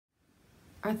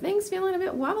Are things feeling a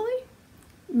bit wobbly?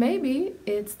 Maybe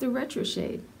it's the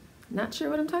retroshade. Not sure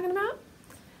what I'm talking about?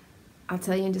 I'll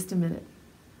tell you in just a minute.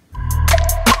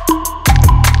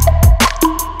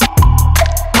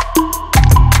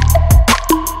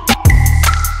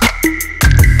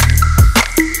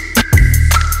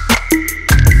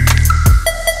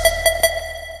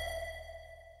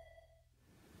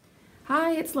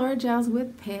 Hi, it's Laura Giles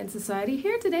with Pan Society,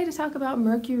 here today to talk about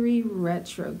Mercury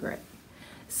Retrograde.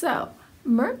 So,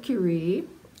 Mercury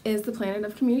is the planet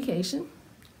of communication.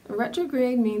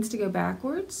 Retrograde means to go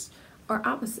backwards or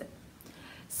opposite.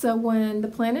 So when the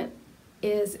planet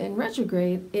is in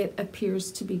retrograde, it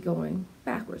appears to be going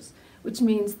backwards, which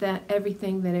means that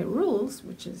everything that it rules,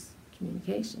 which is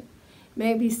communication,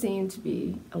 may be seen to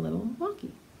be a little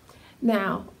wonky.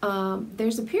 Now,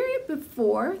 there's a period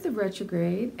before the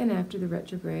retrograde and after the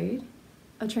retrograde,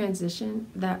 a transition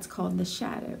that's called the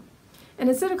shadow. And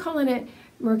instead of calling it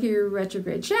Mercury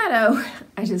Retrograde Shadow,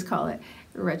 I just call it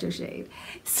Retroshade.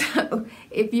 So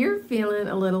if you're feeling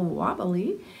a little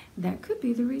wobbly, that could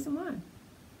be the reason why.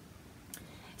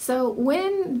 So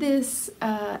when this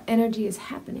energy is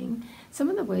happening, some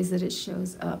of the ways that it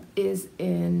shows up is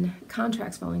in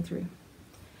contracts falling through.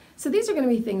 So these are going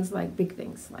to be things like big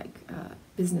things like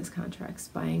business contracts,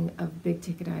 buying of big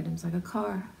ticket items like a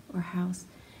car or house.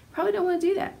 Probably don't want to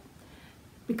do that,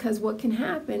 because what can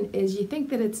happen is you think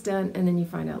that it's done and then you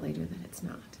find out later that it's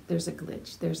not. There's a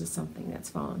glitch, there's a something that's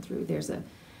fallen through, there's a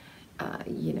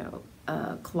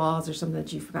clause or something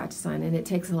that you forgot to sign, and it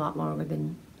takes a lot longer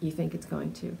than you think it's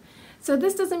going to. So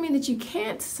this doesn't mean that you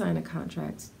can't sign a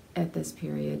contract at this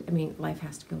period. I mean, life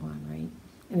has to go on, right?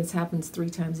 And this happens 3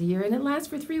 times a year, and it lasts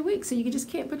for 3 weeks, so you just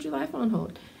can't put your life on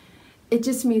hold. It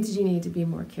just means you need to be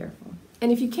more careful.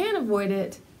 And if you can avoid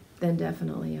it, then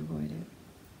definitely avoid it.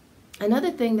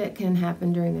 Another thing that can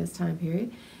happen during this time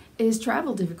period is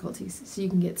travel difficulties, so you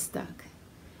can get stuck.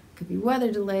 It could be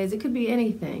weather delays, it could be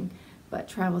anything, but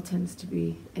travel tends to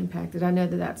be impacted. I know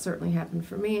that that certainly happened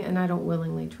for me, and I don't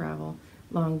willingly travel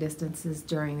long distances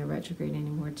during the retrograde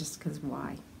anymore, just because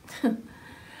why?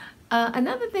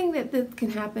 Another thing that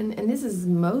can happen, and this is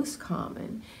most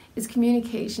common, is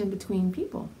communication between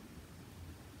people.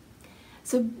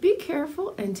 So be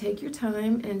careful and take your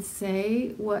time and say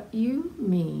what you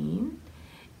mean.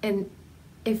 And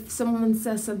if someone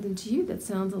says something to you that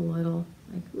sounds a little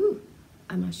like, ooh,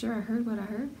 I'm not sure I heard what I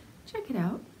heard, check it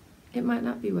out. It might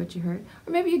not be what you heard.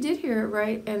 Or maybe you did hear it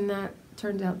right and that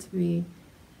turned out to be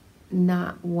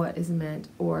not what is meant.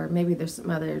 Or maybe there's some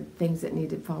other things that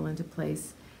need to fall into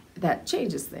place that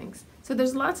changes things. So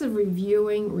there's lots of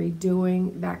reviewing,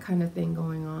 redoing, that kind of thing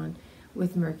going on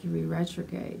with Mercury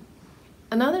retrograde.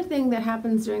 Another thing that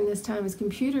happens during this time is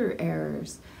computer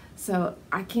errors. So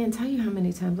I can't tell you how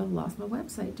many times I've lost my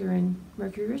website during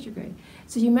Mercury retrograde.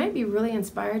 So you might be really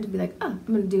inspired to be like, oh, I'm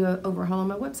going to do an overhaul on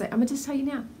my website. I'm going to just tell you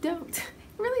now, don't.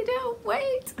 Really don't.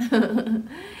 Wait.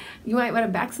 You might want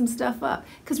to back some stuff up,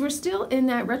 because we're still in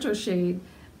that retroshade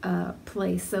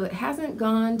place. So it hasn't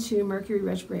gone to Mercury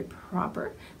retrograde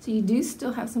proper. So you do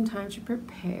still have some time to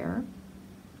prepare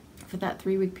for that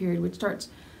 3-week period, which starts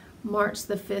March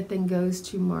the 5th and goes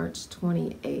to March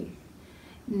 28th.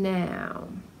 Now,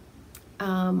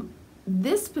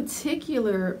 this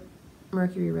particular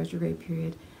Mercury retrograde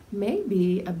period may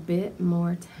be a bit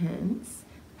more tense.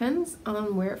 Depends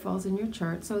on where it falls in your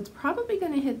chart. So it's probably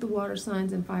going to hit the water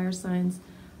signs and fire signs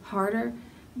harder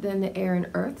than the air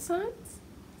and earth signs.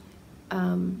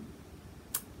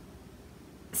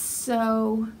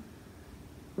 So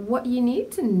what you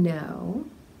need to know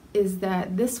is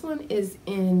that this one is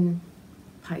in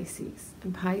Pisces,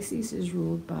 and Pisces is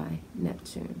ruled by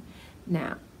Neptune.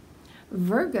 Now,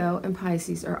 Virgo and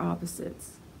Pisces are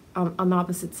opposites, on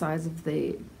opposite sides of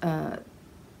the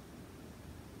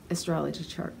astrology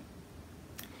chart.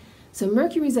 So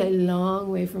Mercury's a long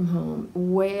way from home,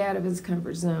 way out of his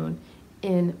comfort zone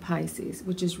in Pisces,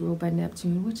 which is ruled by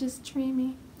Neptune, which is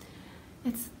dreamy.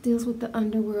 It deals with the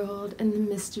underworld and the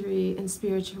mystery and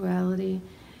spirituality.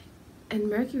 And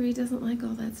Mercury doesn't like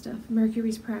all that stuff.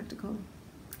 Mercury's practical.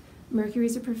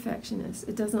 Mercury's a perfectionist.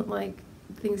 It doesn't like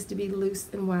things to be loose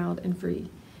and wild and free.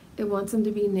 It wants them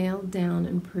to be nailed down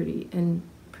and pretty and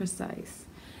precise.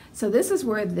 So this is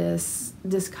where this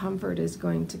discomfort is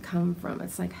going to come from.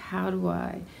 It's like, how do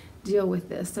I deal with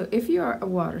this? So if you're a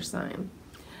water sign,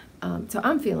 so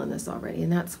I'm feeling this already, and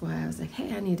that's why I was like,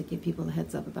 hey, I need to give people a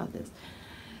heads up about this.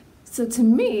 So to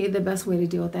me, the best way to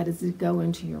deal with that is to go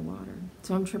into your water.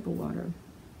 So I'm triple water.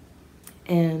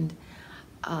 And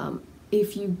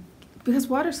because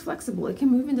water's flexible, it can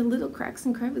move into little cracks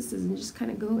and crevices and just kind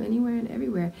of go anywhere and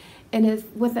everywhere. And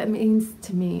what that means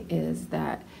to me is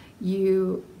that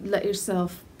you let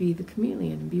yourself be the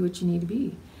chameleon, be what you need to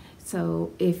be.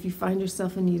 So if you find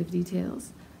yourself in need of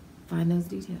details, find those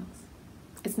details.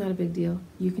 It's not a big deal.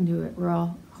 You can do it. We're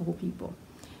all whole people.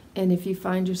 And if you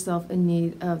find yourself in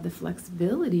need of the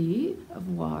flexibility of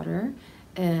water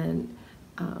and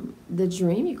the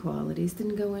dreamy qualities,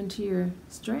 then go into your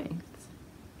strengths.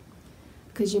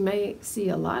 Because you may see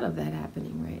a lot of that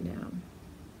happening right now.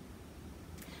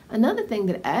 Another thing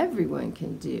that everyone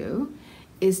can do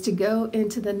is to go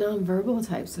into the nonverbal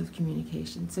types of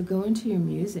communication. So go into your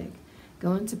music,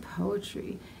 go into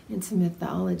poetry, into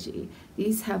mythology.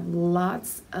 These have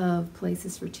lots of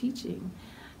places for teaching.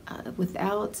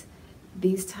 Without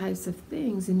these types of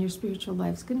things, in your spiritual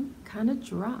life is going to kind of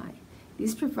dry.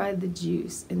 These provide the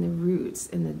juice and the roots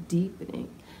and the deepening.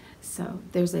 So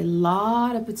there's a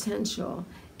lot of potential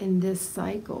in this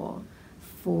cycle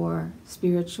for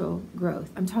spiritual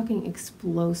growth. I'm talking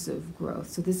explosive growth.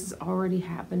 So this is already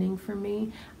happening for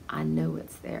me. I know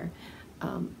it's there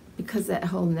because that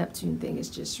whole Neptune thing is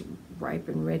just ripe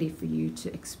and ready for you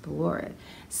to explore it.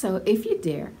 So if you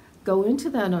dare, go into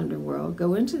that underworld,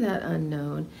 go into that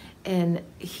unknown, and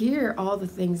hear all the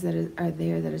things that are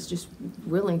there that is just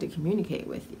willing to communicate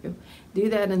with you. Do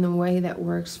that in the way that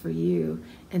works for you,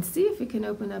 and see if it can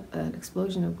open up an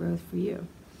explosion of growth for you.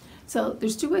 So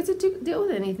there's two ways to deal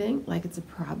with anything, like it's a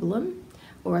problem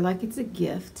or like it's a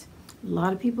gift. A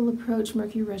lot of people approach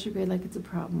Mercury retrograde like it's a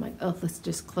problem, like, oh, let's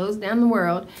just close down the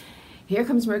world. Here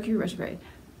comes Mercury retrograde.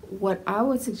 What I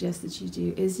would suggest that you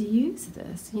do is use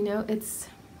this. You know, it's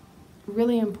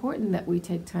really important that we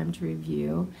take time to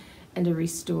review and to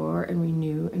restore and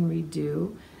renew and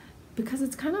redo, because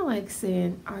it's kind of like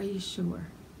saying, are you sure?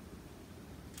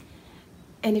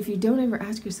 And if you don't ever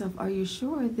ask yourself, are you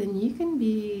sure, then you can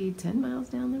be 10 miles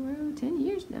down the road, 10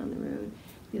 years down the road,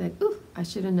 be like, ooh, I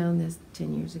should have known this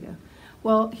 10 years ago.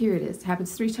 Well, here it is. It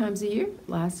happens 3 times a year,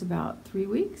 lasts about 3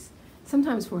 weeks,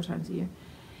 sometimes 4 times a year.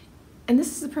 And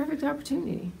this is a perfect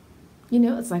opportunity. You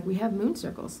know, it's like we have moon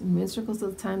circles. And moon circles are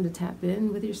the time to tap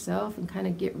in with yourself and kind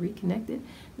of get reconnected.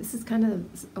 This is kind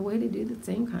of a way to do the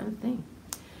same kind of thing.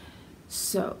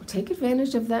 So take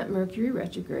advantage of that Mercury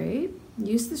retrograde.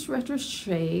 Use this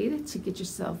retroshade to get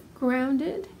yourself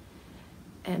grounded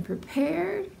and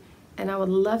prepared. And I would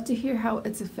love to hear how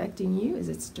it's affecting you. Is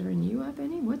it stirring you up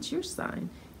any? What's your sign?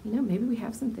 You know, maybe we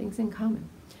have some things in common.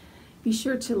 Be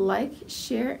sure to like,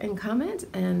 share, and comment,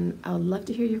 and I would love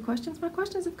to hear your questions. My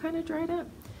questions have kind of dried up.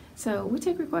 So we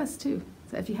take requests too.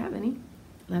 So if you have any,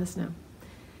 let us know.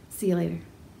 See you later.